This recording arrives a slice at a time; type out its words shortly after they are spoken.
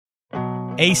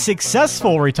A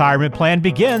successful retirement plan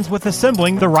begins with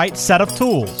assembling the right set of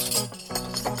tools.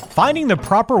 Finding the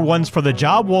proper ones for the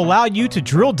job will allow you to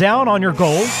drill down on your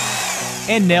goals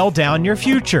and nail down your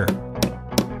future.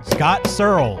 Scott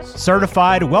Searles,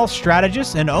 certified wealth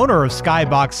strategist and owner of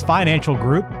Skybox Financial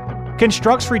Group,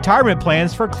 constructs retirement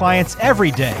plans for clients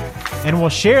every day and will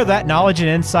share that knowledge and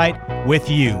insight with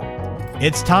you.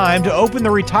 It's time to open the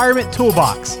retirement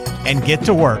toolbox and get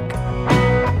to work.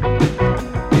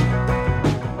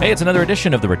 Hey, it's another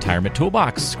edition of the Retirement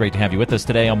Toolbox. Great to have you with us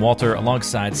today. I'm Walter,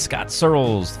 alongside Scott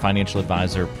Searles, financial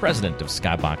advisor, president of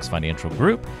Skybox Financial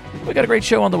Group. We've got a great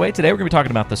show on the way today. We're going to be talking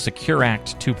about the Secure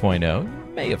Act 2.0.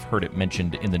 You may have heard it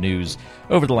mentioned in the news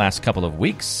over the last couple of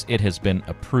weeks. It has been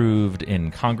approved in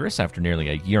Congress after nearly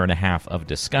a year and a half of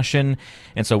discussion.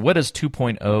 And so what does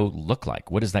 2.0 look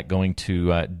like? What is that going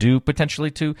to do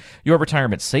potentially to your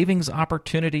retirement savings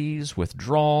opportunities,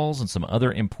 withdrawals, and some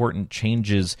other important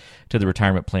changes to the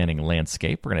retirement planning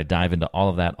landscape? We're going to dive into all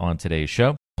of that on today's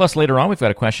show. Plus, later on, we've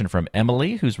got a question from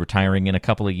Emily, who's retiring in a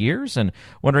couple of years and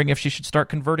wondering if she should start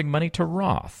converting money to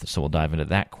Roth. So we'll dive into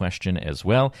that question as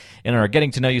well. In our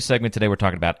Getting to Know You segment today, we're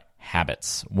talking about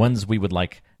habits, ones we would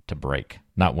like to break,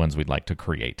 not ones we'd like to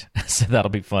create. So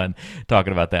that'll be fun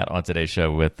talking about that on today's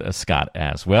show with Scott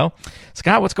as well.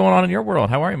 Scott, what's going on in your world?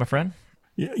 How are you, my friend?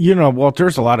 You know, Walt,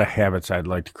 there's a lot of habits I'd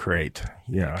like to create.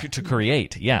 Yeah, to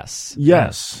create, yes.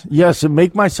 Yes, and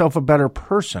make myself a better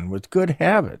person with good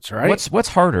habits, right? What's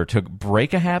harder, to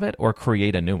break a habit or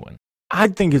create a new one? I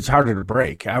think it's harder to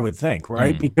break, I would think,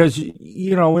 right? Because,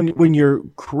 you know, when you're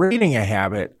creating a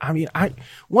habit,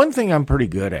 one thing I'm pretty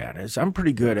good at is I'm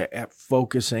pretty good at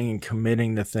focusing and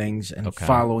committing to things and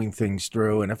following things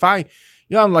through. And if I'm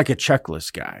like a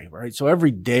checklist guy, right? So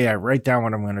every day I write down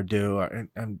what I'm going to do.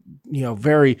 I'm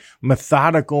very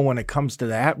methodical when it comes to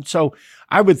that. So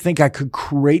I would think I could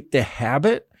create the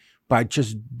habit by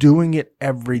just doing it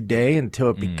every day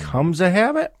until it becomes a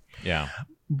habit. Yeah.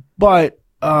 But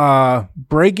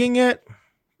breaking it,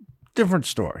 different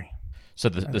story. So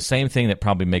the same thing that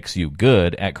probably makes you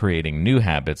good at creating new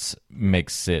habits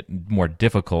makes it more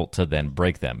difficult to then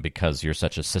break them because you're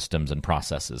such a systems and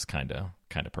processes kind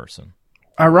of person.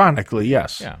 Ironically,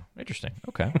 yes. Yeah, interesting.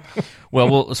 Okay. Well,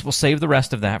 we'll save the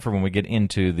rest of that for when we get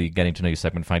into the Getting to Know You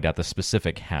segment, find out the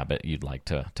specific habit you'd like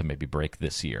to maybe break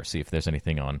this year, see if there's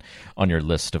anything on your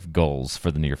list of goals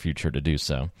for the near future to do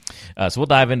so. So we'll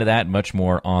dive into that much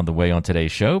more on the way on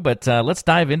today's show, but let's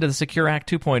dive into the Secure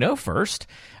Act 2.0 first.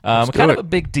 Kind of a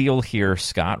big deal here,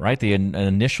 Scott, right? The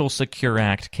initial Secure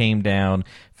Act came down,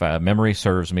 if memory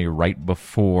serves me, right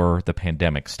before the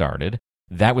pandemic started.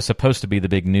 That was supposed to be the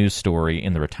big news story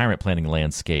in the retirement planning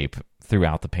landscape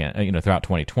throughout throughout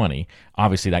 2020.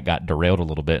 Obviously, that got derailed a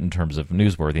little bit in terms of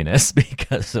newsworthiness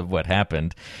because of what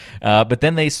happened. But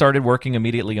then they started working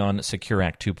immediately on Secure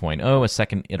Act 2.0, a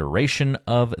second iteration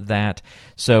of that.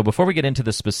 So before we get into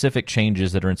the specific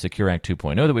changes that are in Secure Act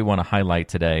 2.0 that we want to highlight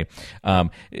today,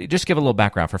 just give a little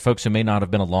background for folks who may not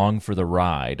have been along for the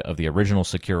ride of the original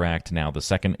Secure Act, now the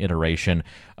second iteration.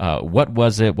 What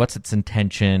was it? What's its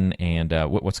intention? And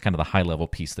what's kind of the high-level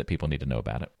piece that people need to know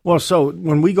about it? Well, so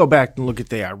when we go back and look at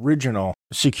the original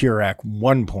Secure Act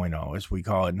 1.0, as we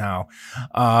call it now,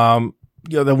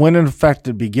 that went into effect at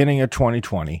the beginning of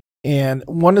 2020. And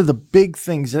one of the big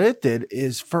things that it did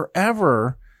is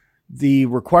forever the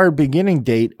required beginning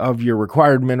date of your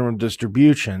required minimum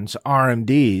distributions,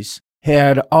 RMDs,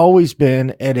 had always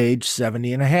been at age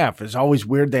 70 and a half. It's always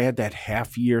weird they had that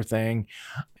half-year thing.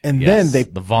 And then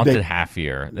the vaunted half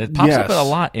year. It pops up a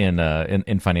lot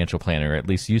in financial planning, or at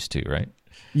least used to, right?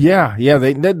 Yeah.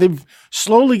 They've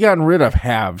slowly gotten rid of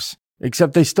halves,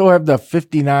 except they still have the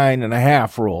 59 and a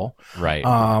half rule. Right.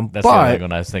 That's the only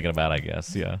one I was thinking about, I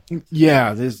guess. Yeah.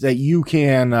 Yeah. That you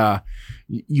can,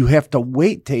 you have to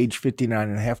wait to age 59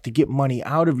 and a half to get money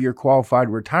out of your qualified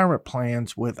retirement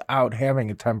plans without having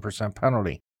a 10%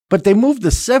 penalty. But they moved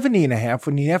the 70 and a half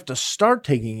when you have to start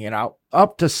taking it out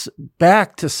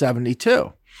back to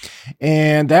 72.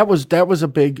 And that was a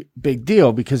big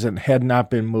deal because it had not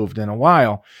been moved in a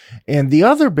while. And the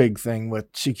other big thing with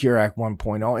Secure Act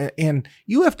 1.0, and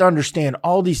you have to understand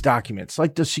all these documents,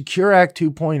 like the Secure Act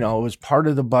 2.0 is part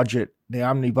of the budget, the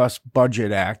Omnibus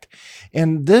Budget Act.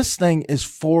 And this thing is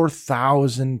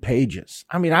 4,000 pages.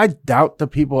 I mean, I doubt the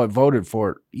people that voted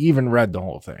for it even read the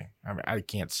whole thing. I mean, I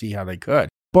can't see how they could.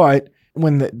 But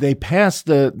when they passed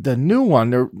the new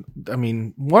one,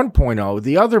 1.0,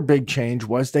 the other big change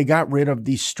was they got rid of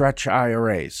these stretch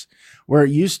IRAs, where it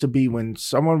used to be when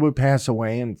someone would pass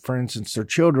away and, for instance, their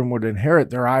children would inherit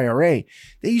their IRA,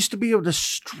 they used to be able to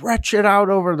stretch it out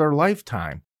over their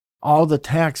lifetime. All the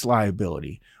tax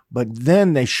liability But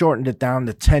then they shortened it down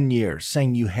to 10 years,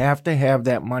 saying you have to have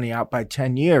that money out by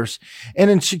 10 years. And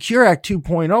in Secure Act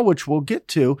 2.0, which we'll get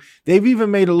to, they've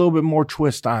even made a little bit more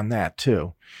twist on that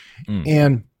too.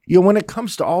 And, when it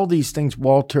comes to all these things,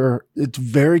 Walter, it's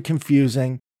very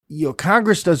confusing.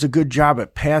 Congress does a good job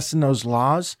at passing those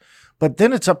laws, but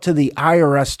then it's up to the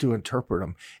IRS to interpret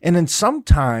them. And then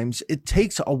sometimes it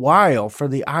takes a while for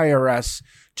the IRS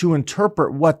to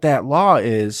interpret what that law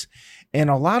is. And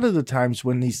a lot of the times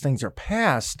when these things are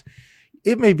passed,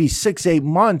 it may be 6-8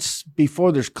 months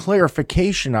before there's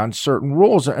clarification on certain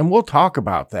rules. And we'll talk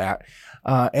about that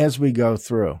as we go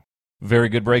through. Very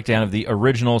good breakdown of the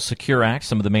original Secure Act,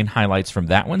 some of the main highlights from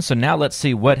that one. So now let's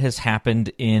see what has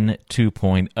happened in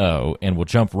 2.0, and we'll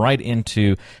jump right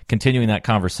into continuing that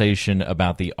conversation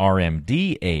about the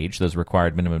RMD age, those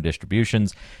required minimum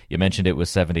distributions. You mentioned it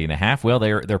was 70 and a half. Well,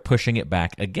 they're pushing it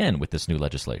back again with this new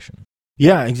legislation.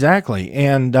 Yeah, exactly.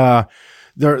 And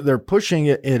they're pushing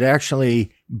it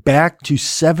actually back to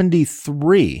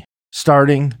 73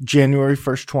 starting January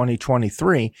 1st,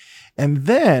 2023. And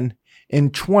then in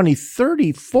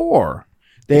 2034,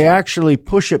 they actually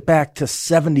push it back to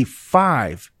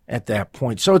 75 at that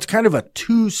point. So it's kind of a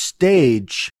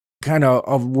two-stage kind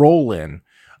of roll-in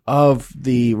of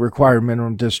the required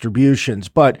minimum distributions.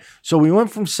 But so we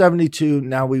went from 72,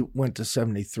 now we went to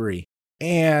 73.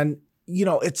 And,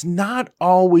 it's not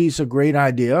always a great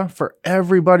idea for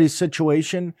everybody's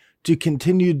situation to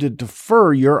continue to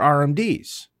defer your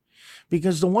RMDs.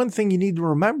 Because the one thing you need to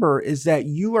remember is that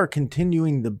you are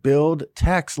continuing to build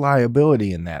tax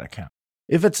liability in that account.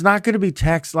 If it's not going to be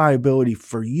tax liability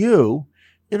for you,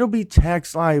 it'll be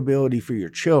tax liability for your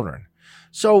children.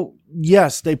 So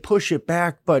yes, they push it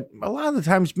back, but a lot of the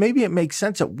times maybe it makes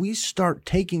sense that we start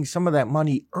taking some of that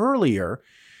money earlier.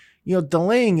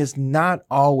 Delaying is not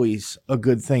always a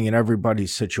good thing in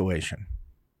everybody's situation.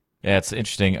 Yeah, it's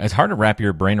interesting. It's hard to wrap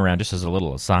your brain around, just as a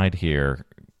little aside here,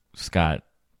 Scott.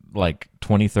 Like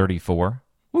 2034.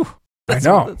 Whew, I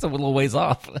know. That's a little ways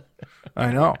off.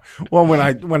 I know. Well, when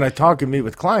I talk and meet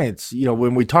with clients,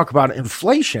 when we talk about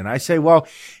inflation, I say, well,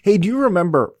 hey, do you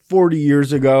remember 40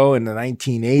 years ago in the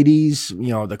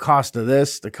 1980s, the cost of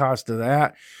this, the cost of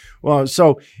that? Well,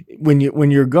 so when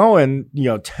you're going,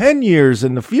 10 years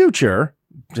in the future,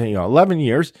 11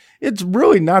 years, it's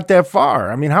really not that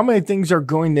far. I mean, how many things are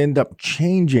going to end up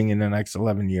changing in the next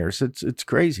 11 years? It's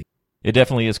crazy. It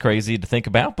definitely is crazy to think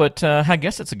about, but I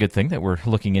guess it's a good thing that we're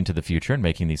looking into the future and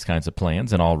making these kinds of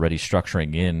plans and already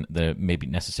structuring in the maybe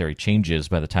necessary changes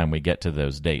by the time we get to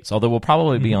those dates. Although we'll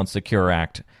probably be on Secure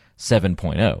Act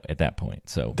 7.0 at that point.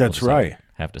 So that's right.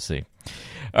 Have to see.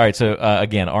 All right. So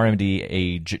again, RMD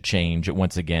age change,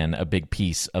 once again, a big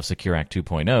piece of Secure Act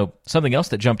 2.0. Something else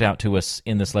that jumped out to us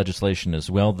in this legislation as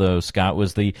well, though, Scott,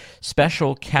 was the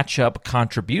special catch-up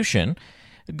contribution.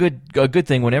 A good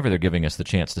thing whenever they're giving us the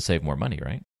chance to save more money,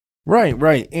 right?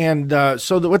 Right. And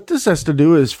what this has to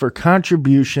do is for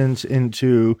contributions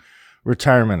into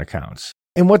retirement accounts.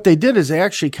 And what they did is they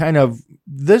actually kind of,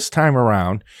 this time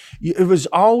around, you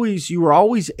were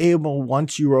always able,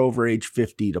 once you were over age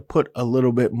 50, to put a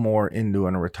little bit more into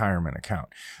a retirement account.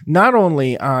 Not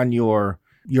only on your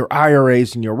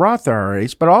IRAs and your Roth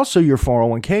IRAs, but also your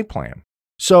 401k plan.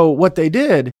 So what they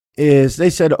did is they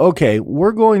said, okay,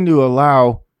 we're going to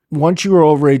allow, once you are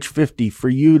over age 50, for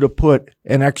you to put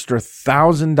an extra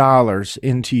 $1,000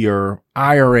 into your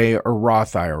IRA or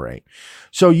Roth IRA.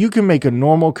 So you can make a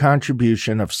normal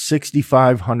contribution of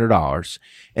 $6,500.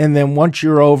 And then once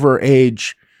you're over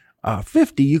age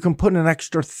 50, you can put an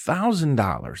extra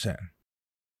 $1,000 in.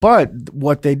 But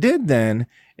what they did then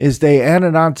is they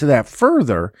added on to that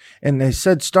further, and they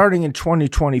said starting in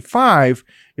 2025,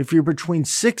 if you're between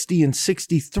 60 and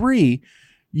 63,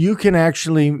 you can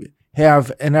actually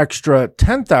have an extra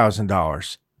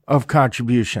 $10,000 of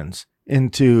contributions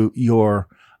into your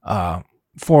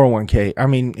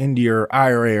 401k, into your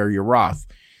IRA or your Roth.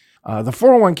 The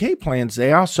 401k plans,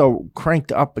 they also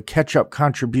cranked up a catch-up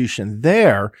contribution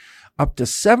there up to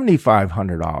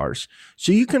 $7,500.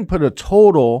 So you can put a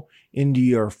total into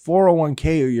your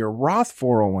 401k or your Roth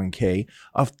 401k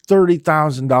of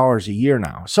 $30,000 a year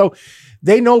now. So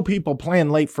they know people plan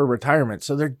late for retirement.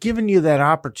 So they're giving you that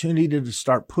opportunity to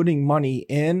start putting money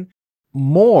in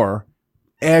more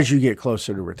as you get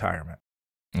closer to retirement.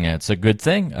 Yeah, it's a good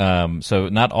thing. So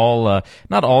not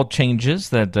all changes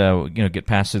that get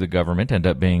passed through the government end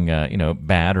up being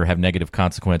bad or have negative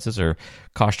consequences or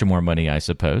cost you more money, I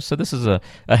suppose. So this is a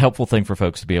helpful thing for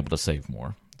folks to be able to save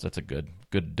more. That's a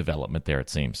good development there, it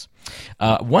seems.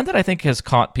 One that I think has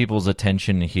caught people's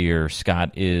attention here,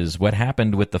 Scott, is what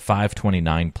happened with the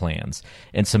 529 plans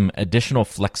and some additional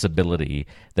flexibility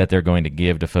that they're going to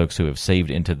give to folks who have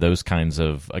saved into those kinds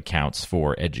of accounts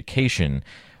for education.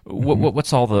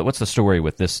 What's the story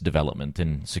with this development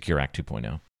in Secure Act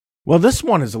 2.0? Well, this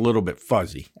one is a little bit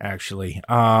fuzzy, actually.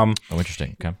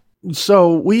 Interesting. Okay.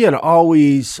 So we had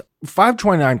always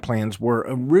 529 plans were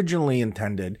originally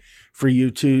intended for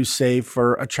you to save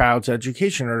for a child's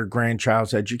education or a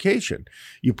grandchild's education.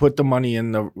 You put the money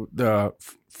in the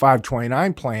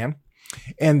 529 plan,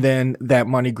 and then that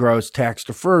money grows tax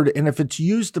deferred. And if it's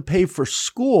used to pay for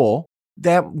school,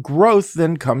 that growth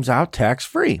then comes out tax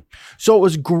free. So it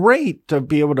was great to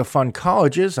be able to fund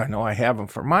colleges. I know I have them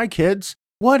for my kids.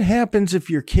 What happens if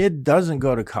your kid doesn't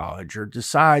go to college or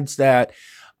decides that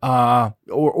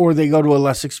or they go to a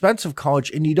less expensive college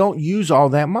and you don't use all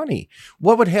that money?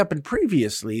 What would happen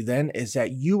previously then is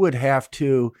that you would have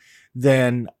to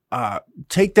then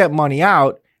take that money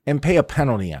out and pay a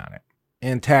penalty on it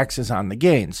and taxes on the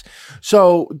gains.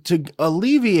 So to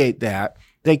alleviate that,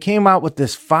 they came out with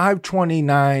this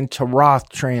 529 to Roth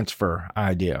transfer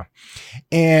idea.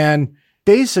 And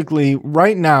basically,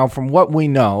 right now, from what we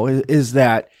know, is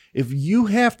that if you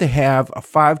have to have a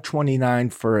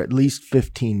 529 for at least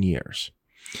 15 years,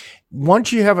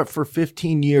 once you have it for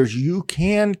 15 years, you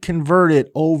can convert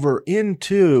it over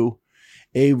into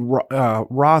a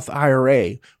Roth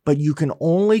IRA, but you can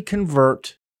only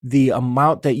convert the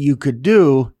amount that you could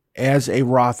do as a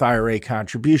Roth IRA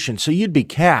contribution. So you'd be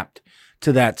capped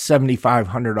to that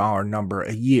 $7,500 number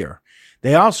a year.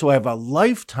 They also have a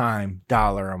lifetime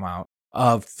dollar amount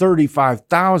of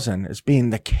 $35,000 as being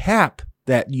the cap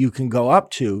that you can go up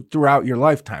to throughout your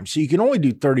lifetime. So you can only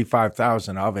do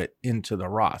 $35,000 of it into the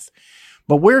Roth.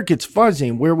 But where it gets fuzzy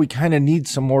and where we kind of need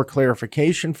some more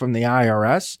clarification from the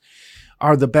IRS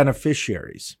are the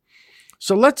beneficiaries.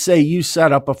 So let's say you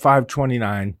set up a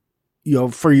 529,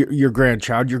 for your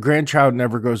grandchild. Your grandchild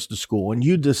never goes to school, and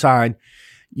you decide,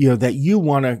 that you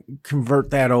want to convert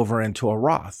that over into a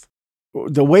Roth.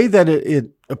 The way that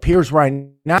it appears right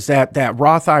now is that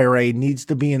Roth IRA needs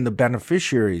to be in the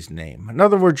beneficiary's name. In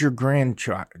other words, your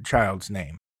grandchild's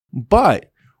name.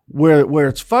 But where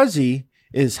it's fuzzy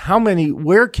is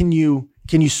where can you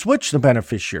switch the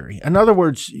beneficiary? In other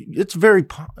words, it's very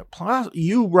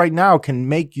you right now can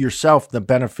make yourself the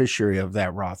beneficiary of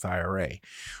that Roth IRA,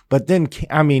 but then,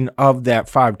 of that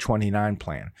 529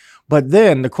 plan. But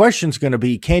then the question's going to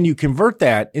be, can you convert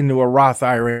that into a Roth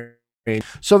IRA?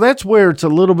 So that's where it's a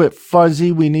little bit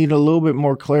fuzzy. We need a little bit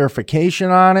more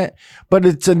clarification on it, but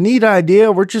it's a neat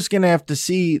idea. We're just going to have to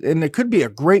see, and it could be a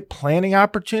great planning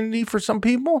opportunity for some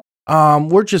people.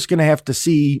 We're just going to have to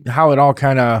see how it all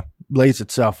kind of lays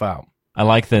itself out. I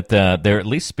like that they're at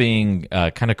least being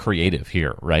kind of creative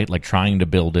here, right? Like trying to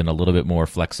build in a little bit more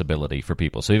flexibility for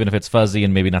people. So even if it's fuzzy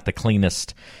and maybe not the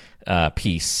cleanest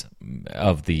piece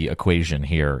of the equation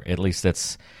here, at least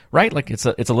it's right. Like it's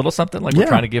a little something. Like we're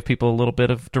trying to give people a little bit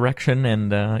of direction and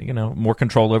more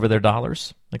control over their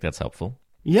dollars. I think that's helpful.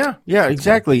 Yeah,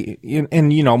 exactly. And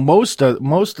most of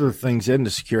the things in the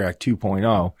Secure Act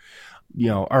 2.0.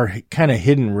 Are kind of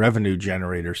hidden revenue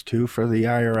generators too for the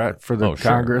IRS, for the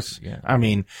Congress. Sure.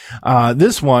 Yeah.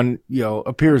 This one,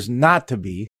 appears not to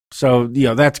be. So,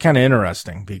 that's kind of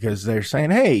interesting because they're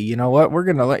saying, hey, you know what? We're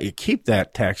going to let you keep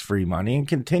that tax-free money and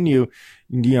continue,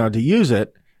 to use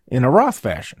it in a Roth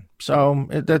fashion. So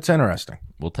that's interesting.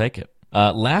 We'll take it.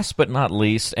 Last but not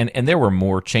least, and there were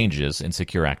more changes in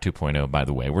Secure Act 2.0, by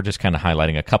the way. We're just kind of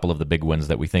highlighting a couple of the big ones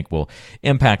that we think will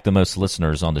impact the most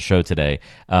listeners on the show today.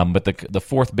 But the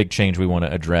fourth big change we want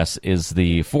to address is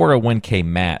the 401k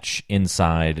match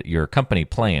inside your company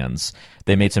plans.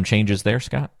 They made some changes there,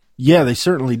 Scott? Yeah, they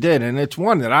certainly did. And it's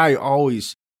one that I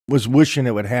always was wishing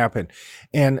it would happen.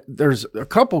 And there's a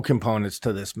couple components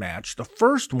to this match. The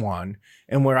first one,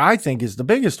 and where I think is the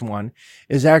biggest one,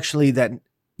 is actually that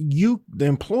the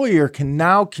employer can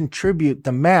now contribute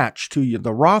the match to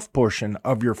the Roth portion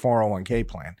of your 401k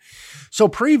plan. So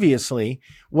previously,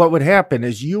 what would happen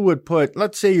is you would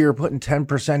let's say you're putting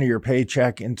 10% of your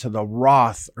paycheck into the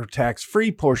Roth or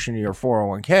tax-free portion of your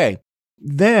 401k.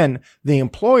 Then the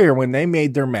employer, when they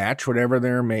made their match, whatever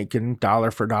they're making, dollar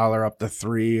for dollar up to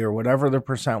 3 or whatever the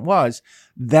percent was,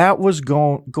 that was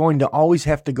going to always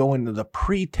have to go into the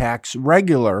pre-tax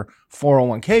regular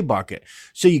 401k bucket.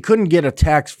 So you couldn't get a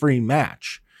tax-free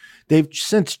match. They've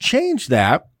since changed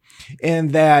that, and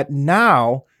that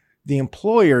now the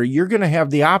employer, you're going to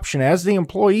have the option as the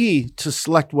employee to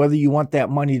select whether you want that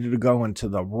money to go into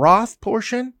the Roth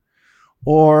portion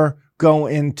or go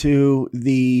into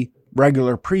the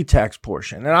regular pre-tax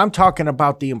portion. And I'm talking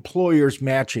about the employer's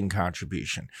matching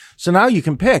contribution. So now you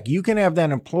can pick. You can have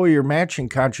that employer matching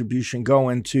contribution go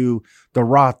into the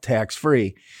Roth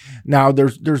tax-free. Now,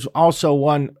 there's also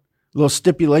one little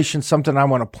stipulation, something I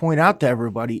want to point out to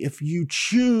everybody. If you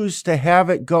choose to have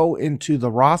it go into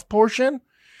the Roth portion,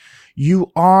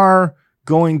 you are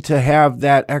going to have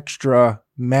that extra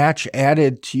match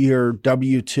added to your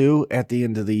W-2 at the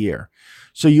end of the year.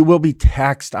 So you will be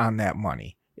taxed on that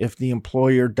money if the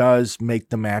employer does make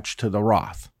the match to the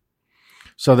Roth.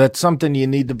 So that's something you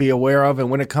need to be aware of.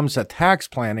 And when it comes to tax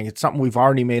planning, it's something we've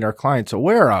already made our clients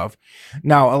aware of.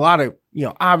 Now, a lot of,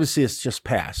 obviously it's just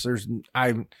passed.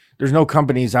 There's no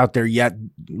companies out there yet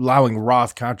allowing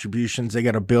Roth contributions. They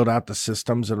got to build out the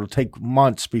systems. It'll take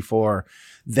months before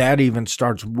that even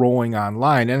starts rolling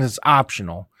online, and it's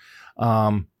optional.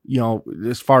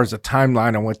 As far as a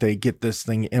timeline on what they get this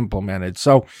thing implemented.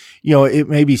 So, it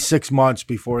may be 6 months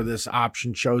before this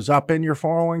option shows up in your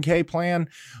 401k plan,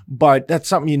 but that's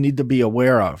something you need to be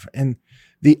aware of. And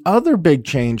the other big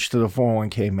change to the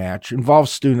 401k match involves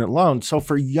student loans. So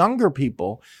for younger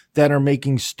people that are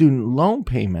making student loan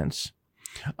payments,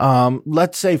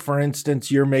 let's say, for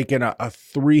instance, you're making a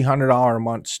 $300 a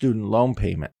month student loan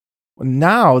payment.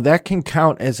 Now that can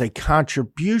count as a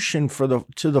contribution to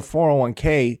the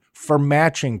 401k for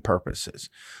matching purposes.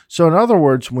 So in other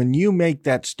words, when you make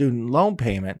that student loan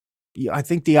payment, I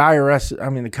think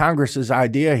the Congress's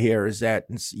idea here is that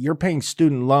you're paying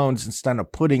student loans instead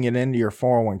of putting it into your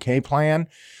 401k plan.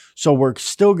 So we're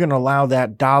still going to allow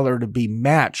that dollar to be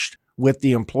matched with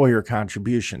the employer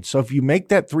contribution. So if you make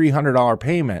that $300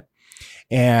 payment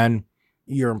and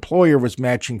your employer was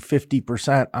matching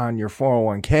 50% on your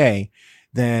 401k,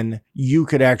 then you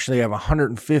could actually have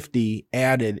 $150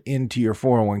 added into your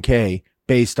 401k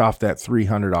based off that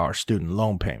 $300 student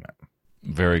loan payment.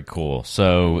 Very cool.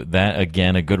 So that,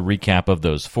 again, a good recap of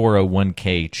those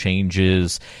 401k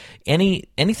changes.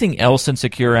 Anything else in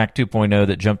Secure Act 2.0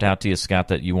 that jumped out to you, Scott,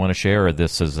 that you want to share, or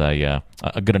this is a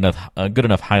good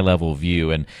enough high level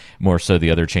view, and more so the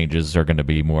other changes are going to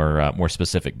be more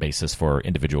specific basis for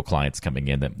individual clients coming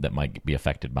in that might be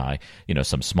affected by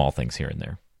some small things here and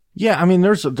there? Yeah,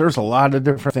 there's a lot of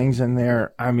different things in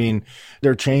there.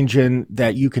 They're changing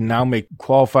that you can now make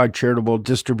qualified charitable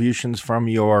distributions from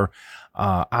your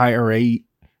IRA.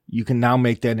 You can now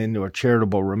make that into a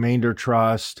charitable remainder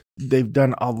trust. They've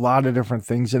done a lot of different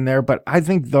things in there, but I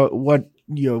think what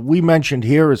we mentioned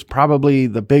here is probably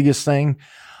the biggest thing.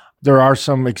 There are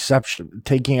some exceptions,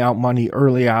 taking out money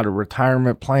early out of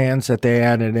retirement plans that they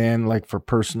added in, like for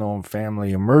personal and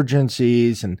family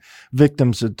emergencies, and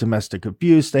victims of domestic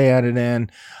abuse they added in.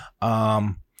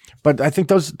 But I think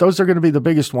those are going to be the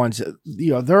biggest ones.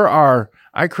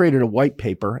 I created a white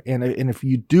paper, and if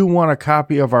you do want a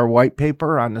copy of our white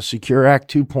paper on the Secure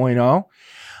Act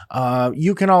 2.0,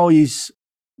 you can always,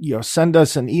 send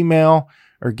us an email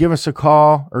or give us a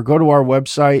call or go to our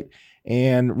website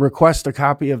and request a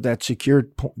copy of that Secure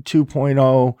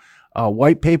 2.0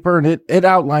 white paper. And it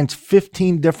outlines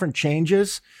 15 different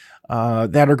changes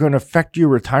that are going to affect your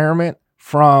retirement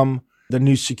from the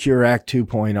new Secure Act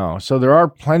 2.0. So there are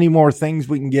plenty more things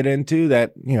we can get into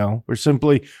that, we're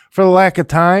simply, for the lack of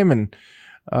time and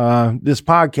this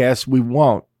podcast, we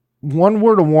won't. One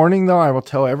word of warning, though, I will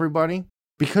tell everybody,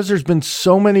 because there's been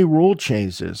so many rule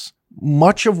changes,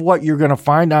 much of what you're going to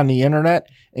find on the internet,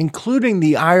 including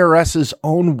the IRS's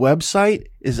own website,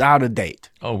 is out of date.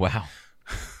 Oh, wow.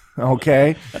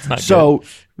 Okay. That's not good.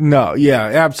 No, yeah,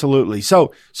 absolutely.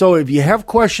 So if you have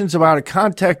questions about it,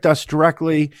 contact us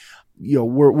directly.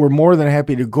 We're more than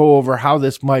happy to go over how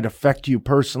this might affect you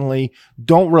personally.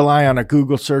 Don't rely on a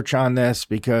Google search on this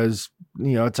because,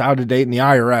 it's out of date. And the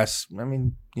IRS,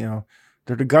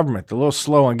 they're the government. They're a little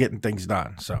slow on getting things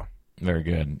done. So. Very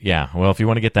good. Yeah. Well, if you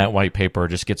want to get that white paper,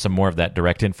 just get some more of that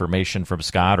direct information from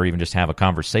Scott, or even just have a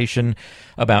conversation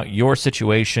about your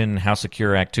situation, how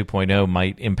Secure Act 2.0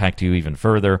 might impact you even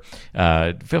further,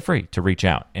 feel free to reach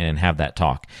out and have that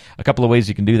talk. A couple of ways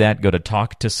you can do that. Go to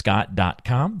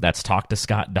talktoscott.com. That's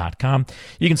talktoscott.com.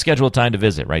 You can schedule a time to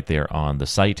visit right there on the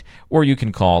site, or you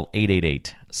can call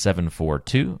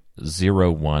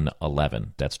 888-742-0111.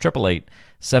 That's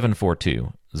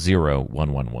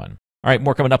 888-742-0111. All right,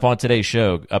 more coming up on today's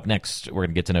show. Up next, we're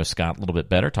going to get to know Scott a little bit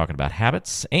better, talking about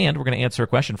habits, and we're going to answer a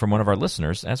question from one of our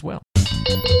listeners as well.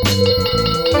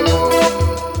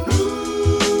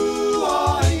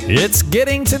 It's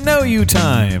Getting to Know You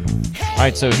time. All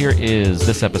right, so here is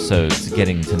this episode's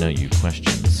Getting to Know You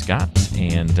question, Scott,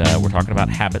 and we're talking about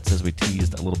habits as we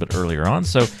teased a little bit earlier on.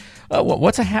 So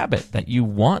what's a habit that you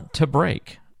want to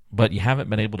break, but you haven't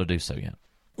been able to do so yet?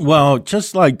 Well,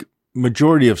 just like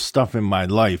majority of stuff in my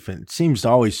life, and it seems to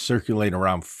always circulate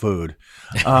around food.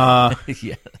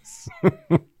 Yes.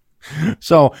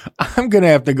 So I'm going to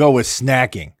have to go with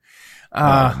snacking.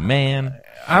 Oh, man.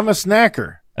 I'm a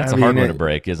snacker. That's a hard one to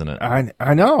break, isn't it?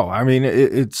 I know. I mean,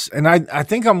 and I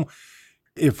think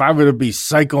if I were to be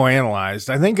psychoanalyzed,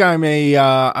 I think I'm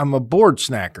a bored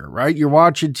snacker, right? You're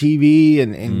watching TV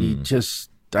and you just,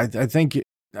 I think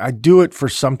I do it for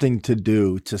something to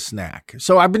do, to snack.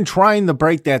 So I've been trying to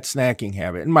break that snacking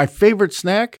habit. And my favorite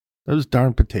snack, those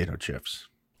darn potato chips.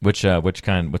 Which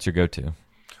kind? What's your go-to?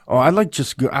 Oh, I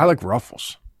like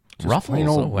Ruffles. Just Ruffles? plain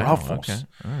old Oh, wow. Ruffles. Okay.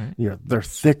 All right. Yeah, they're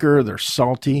thicker, they're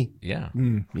salty. Yeah.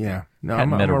 Yeah. No,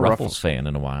 Hadn't I'm met a a Ruffles fan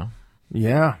in a while.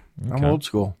 Yeah, I'm Okay. old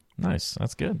school. Nice.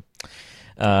 That's good.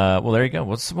 Well, there you go.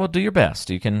 Well, do your best.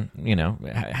 You can,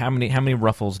 how many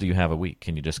Ruffles do you have a week?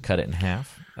 Can you just cut it in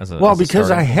half?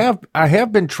 Because I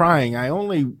have been trying. I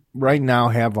only right now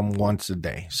have them once a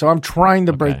day, so I'm trying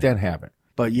to break Okay. that habit.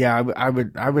 But yeah, I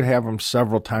would have them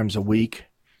several times a week,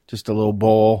 just a little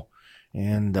bowl,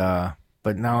 and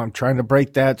but now I'm trying to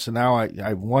break that. So now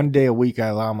I one day a week I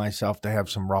allow myself to have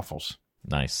some Ruffles.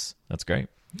 Nice. That's great.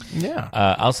 Yeah.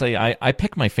 I'll say I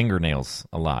pick my fingernails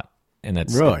a lot, and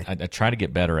that's Really? I try to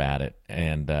get better at it,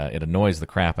 and it annoys the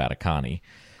crap out of Connie,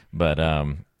 but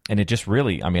and it just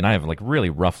really, I mean, I have like really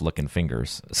rough looking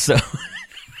fingers, so.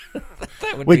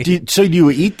 That would Wait, be- do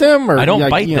you eat them or I don't like,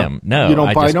 bite you know, them. No, you don't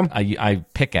I bite just, them. I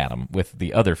pick at them with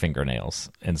the other fingernails,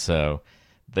 and so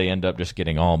they end up just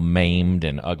getting all maimed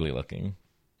and ugly looking.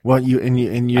 Well, you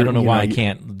I don't know why I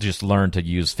can't just learn to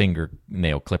use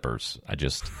fingernail clippers. I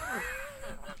just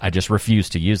refuse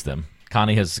to use them.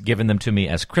 Connie has given them to me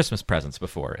as Christmas presents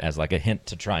before, as like a hint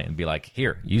to try and be like,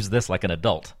 here, use this like an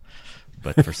adult.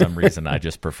 But for some reason, I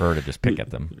just prefer to just pick at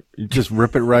them. You just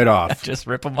rip it right off. Just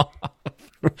rip them off.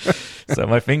 So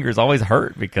my fingers always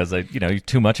hurt because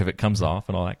too much of it comes off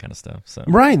and all that kind of stuff. So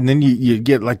Right, and then you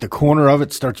get like the corner of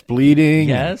it starts bleeding.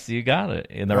 yes, you got it.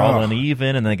 And they're all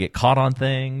uneven, and they get caught on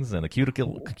things, and the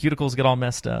cuticles get all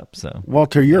messed up. So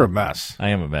Walter, you're a mess. I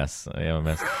am a mess.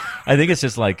 I think it's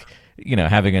just like,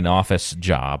 having an office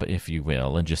job, if you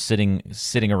will, and just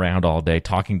sitting around all day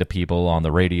talking to people on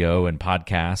the radio and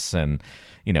podcasts and,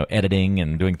 editing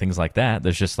and doing things like that.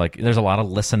 There's a lot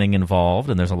of listening involved,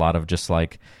 and there's a lot of just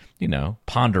like,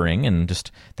 pondering, and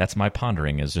just that's my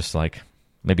pondering is just like,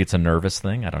 maybe it's a nervous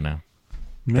thing. I don't know.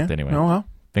 Yeah. But anyway, Oh, well.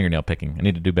 fingernail picking. I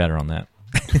need to do better on that.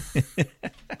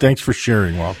 Thanks for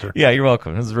sharing, Walter. Yeah, you're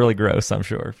welcome. This is really gross, I'm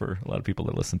sure, for a lot of people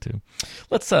to listen to.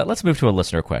 Let's move to a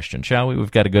listener question, shall we?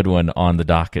 We've got a good one on the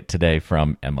docket today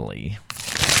from Emily.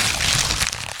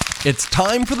 It's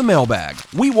time for the mailbag.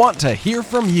 We want to hear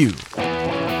from you.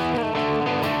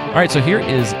 All right, so here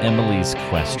is Emily's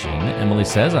question. Emily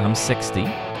says, I'm 60,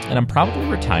 and I'm probably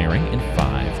retiring in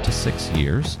 5 to 6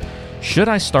 years. Should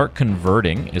I start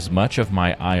converting as much of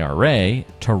my IRA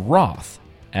to Roth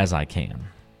as I can?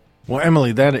 Well,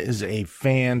 Emily, that is a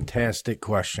fantastic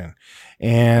question.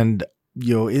 And,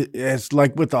 it's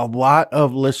like with a lot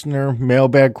of listener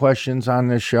mailbag questions on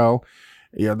this show,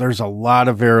 there's a lot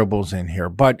of variables in here.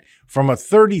 But from a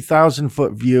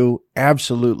 30,000-foot view,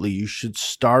 absolutely, you should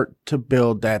start to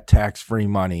build that tax-free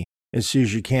money as soon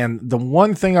as you can. The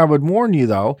one thing I would warn you,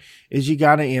 though, is you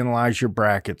got to analyze your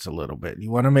brackets a little bit.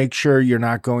 You want to make sure you're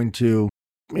not going to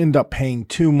end up paying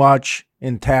too much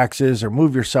in taxes or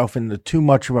move yourself into too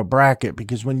much of a bracket,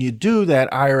 because when you do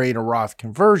that IRA to Roth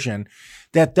conversion,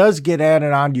 that does get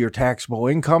added onto your taxable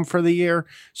income for the year.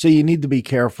 So you need to be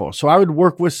careful. So I would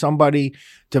work with somebody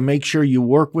to make sure you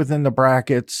work within the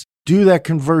brackets. Do that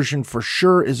conversion for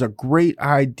sure is a great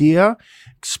idea,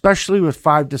 especially with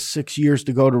 5 to 6 years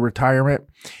to go to retirement.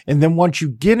 And then once you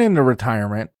get into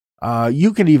retirement,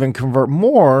 you can even convert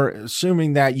more,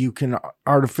 assuming that you can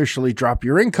artificially drop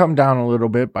your income down a little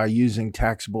bit by using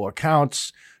taxable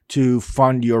accounts to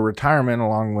fund your retirement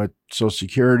along with Social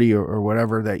Security or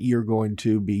whatever that you're going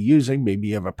to be using. Maybe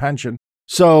you have a pension.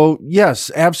 So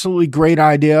yes, absolutely great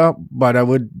idea, but I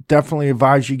would definitely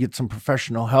advise you get some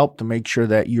professional help to make sure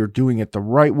that you're doing it the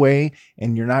right way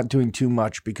and you're not doing too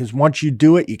much, because once you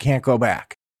do it, you can't go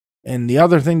back. And the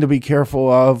other thing to be careful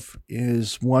of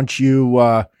is once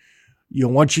you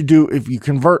do, if you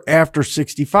convert after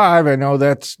 65, I know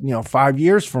that's, 5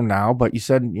 years from now, but you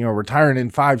said, retiring in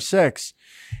 5, 6,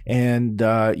 and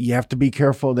you have to be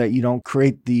careful that you don't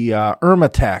create the IRMA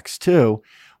tax too,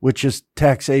 which is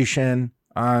taxation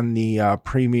on the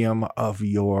premium of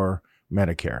your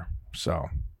Medicare. So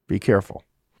be careful.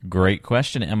 Great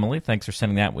question, Emily. Thanks for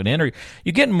sending that one in. Are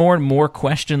you getting more and more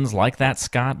questions like that,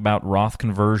 Scott, about Roth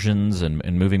conversions and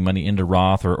moving money into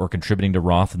Roth or contributing to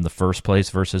Roth in the first place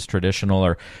versus traditional?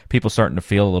 Are people starting to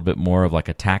feel a little bit more of like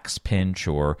a tax pinch,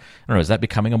 or I don't know, is that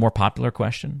becoming a more popular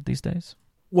question these days?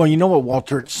 Well, you know what,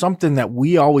 Walter? It's something that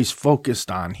we always focused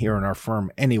on here in our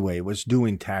firm anyway, was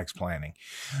doing tax planning.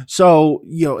 So,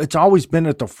 it's always been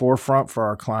at the forefront for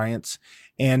our clients.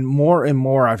 And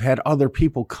more, I've had other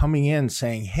people coming in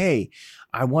saying, hey,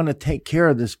 I want to take care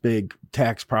of this big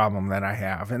tax problem that I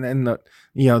have. And then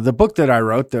the book that I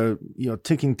wrote, the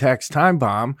Ticking Tax Time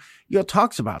Bomb,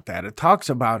 talks about that. It talks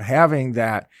about having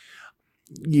that,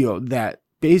 that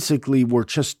basically we're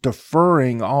just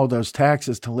deferring all those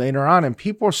taxes to later on. And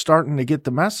people are starting to get the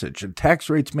message. And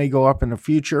tax rates may go up in the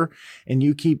future, and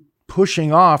you keep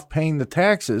pushing off paying the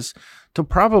taxes to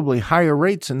probably higher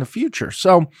rates in the future.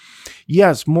 So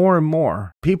yes, more and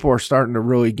more people are starting to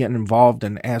really get involved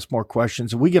and ask more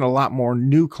questions. And we get a lot more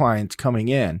new clients coming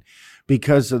in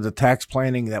because of the tax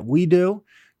planning that we do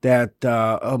that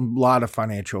a lot of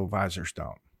financial advisors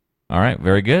don't. All right,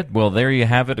 very good. Well, there you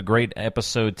have it. A great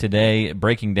episode today,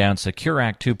 breaking down Secure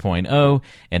Act 2.0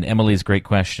 and Emily's great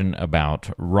question about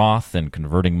Roth and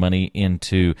converting money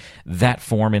into that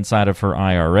form inside of her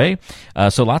IRA.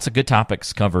 So lots of good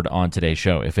topics covered on today's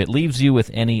show. If it leaves you with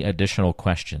any additional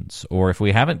questions, or if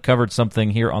we haven't covered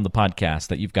something here on the podcast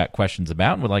that you've got questions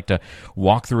about and would like to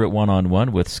walk through it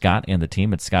one-on-one with Scott and the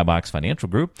team at Skybox Financial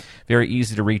Group, very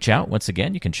easy to reach out. Once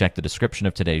again, you can check the description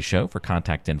of today's show for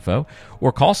contact info,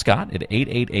 or call Scott at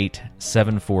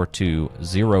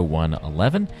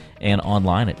 888-742-0111 and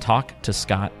online at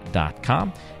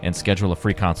talktoscott.com and schedule a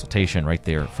free consultation right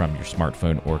there from your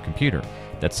smartphone or computer.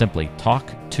 That's simply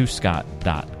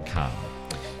talktoscott.com.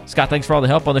 Scott, thanks for all the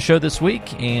help on the show this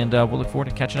week, and we'll look forward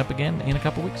to catching up again in a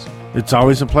couple weeks. It's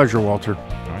always a pleasure, Walter.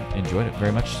 All right, enjoyed it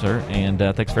very much, sir, and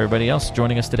thanks for everybody else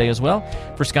joining us today as well.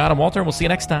 For Scott and Walter, and we'll see you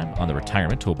next time on the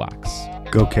Retirement Toolbox.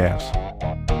 Go Cavs.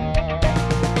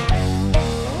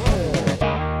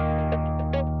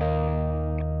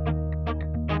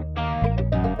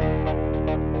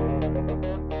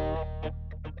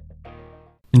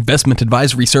 Investment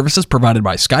advisory services provided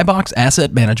by Skybox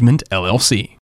Asset Management, LLC.